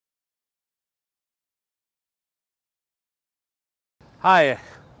Hi,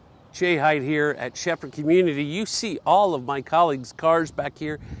 Jay Hyde here at Shepherd Community. You see all of my colleagues' cars back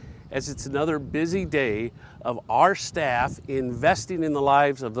here as it's another busy day of our staff investing in the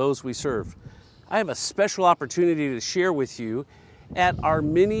lives of those we serve. I have a special opportunity to share with you at our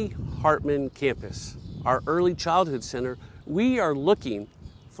Minnie Hartmann campus, our early childhood center. We are looking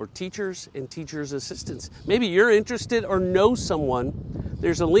for teachers and teachers' assistants. Maybe you're interested or know someone.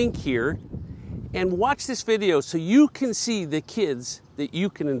 There's a link here. And watch this video so you can see the kids that you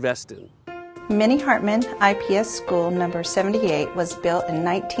can invest in. Minnie Hartmann IPS School number 78 was built in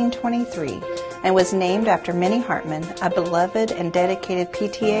 1923 and was named after Minnie Hartmann, a beloved and dedicated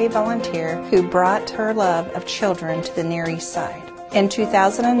PTA volunteer who brought her love of children to the Near East Side. In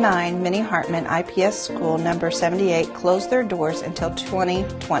 2009, Minnie Hartmann IPS School number 78 closed their doors until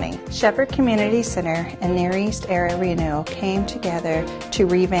 2020. Shepherd Community Center and Near East Area Renewal came together to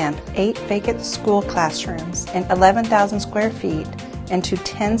revamp 8 vacant school classrooms and 11,000 square feet into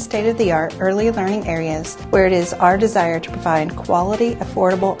 10 state-of-the-art early learning areas where it is our desire to provide quality,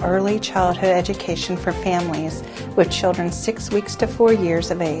 affordable early childhood education for families with children 6 weeks to 4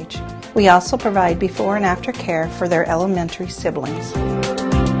 years of age. We also provide before and after care for their elementary siblings.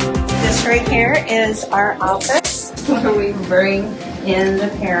 This right here is our office where we bring in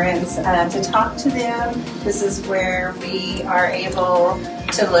the parents to talk to them. This is where we are able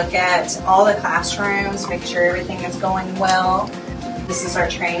to look at all the classrooms, make sure everything is going well. This is our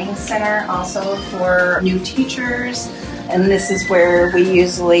training center also for new teachers. And this is where we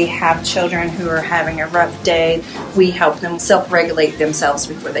usually have children who are having a rough day. We help them self-regulate themselves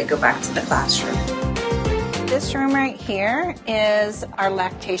before they go back to the classroom. This room right here is our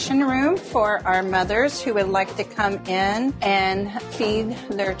lactation room for our mothers who would like to come in and feed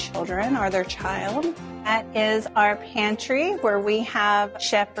their children or their child. That is our pantry where we have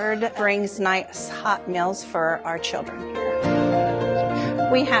Shepherd brings nice hot meals for our children here.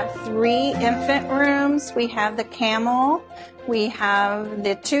 We have 3 infant rooms. We have the camel, we have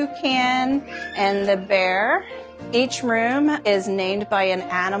the toucan, and the bear. Each room is named by an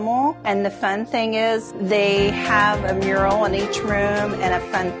animal, and the fun thing is they have a mural in each room and a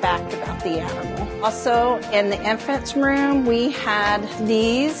fun fact about the animal. Also, in the infants room, we had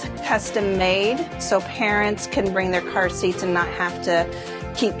these custom made so parents can bring their car seats and not have to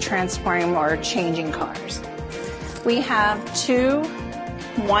keep transporting or changing cars. We have 2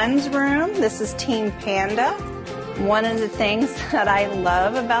 one's room. This is Team Panda. One of the things that I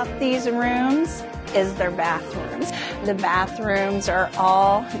love about these rooms is their bathrooms. The bathrooms are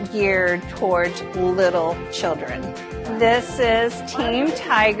all geared towards little children. This is Team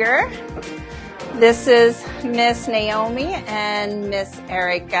Tiger. This is Miss Naomi and Miss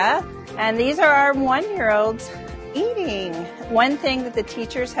Erica. And these are our 1-year-olds eating. One thing that the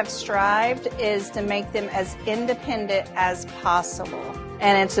teachers have strived is to make them as independent as possible.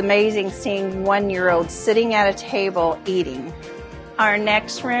 And it's amazing seeing 1-year-olds sitting at a table eating. Our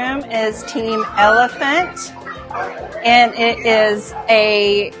next room is Team Elephant, and it is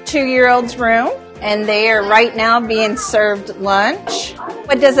a 2-year-old's room, and they are right now being served lunch.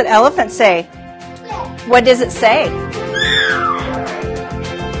 What does an elephant say? What does it say?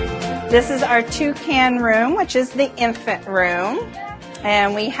 This is our toucan room, which is the infant room.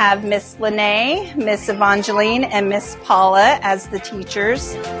 And we have Miss Lene, Miss Evangeline, and Miss Paula as the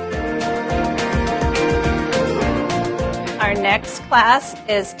teachers. Our next class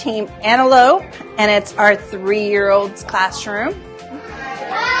is Team Antelope, and it's our 3-year-olds classroom.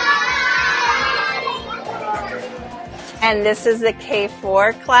 And this is the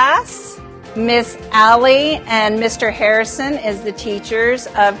K4 class. Miss Allie and Mr. Harrison is the teachers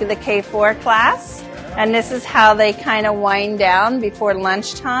of the K4 class. And this is how they kind of wind down before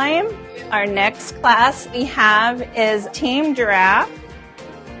lunchtime. Our next class we have is Team Giraffe.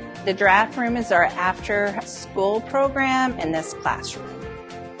 The giraffe room is our after school program in this classroom.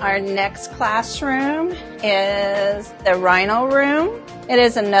 Our next classroom is the Rhino room. It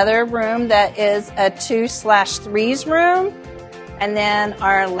is another room that is a 2/3s room. And then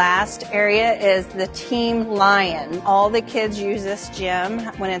our last area is the Team Lion. All the kids use this gym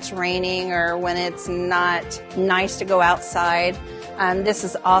when it's raining or when it's not nice to go outside. This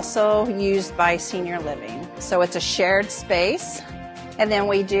is also used by senior living. So it's a shared space. And then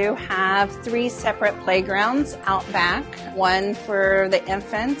we do have 3 separate playgrounds out back. One for the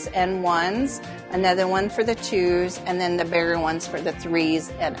infants and 1s, another one for the 2s, and then the bigger ones for the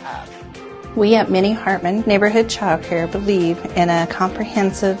 3s and up. We at Minnie Hartmann Neighborhood Child Care believe in a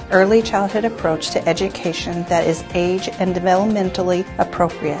comprehensive early childhood approach to education that is age and developmentally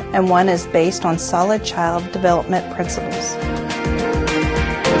appropriate, and one is based on solid child development principles.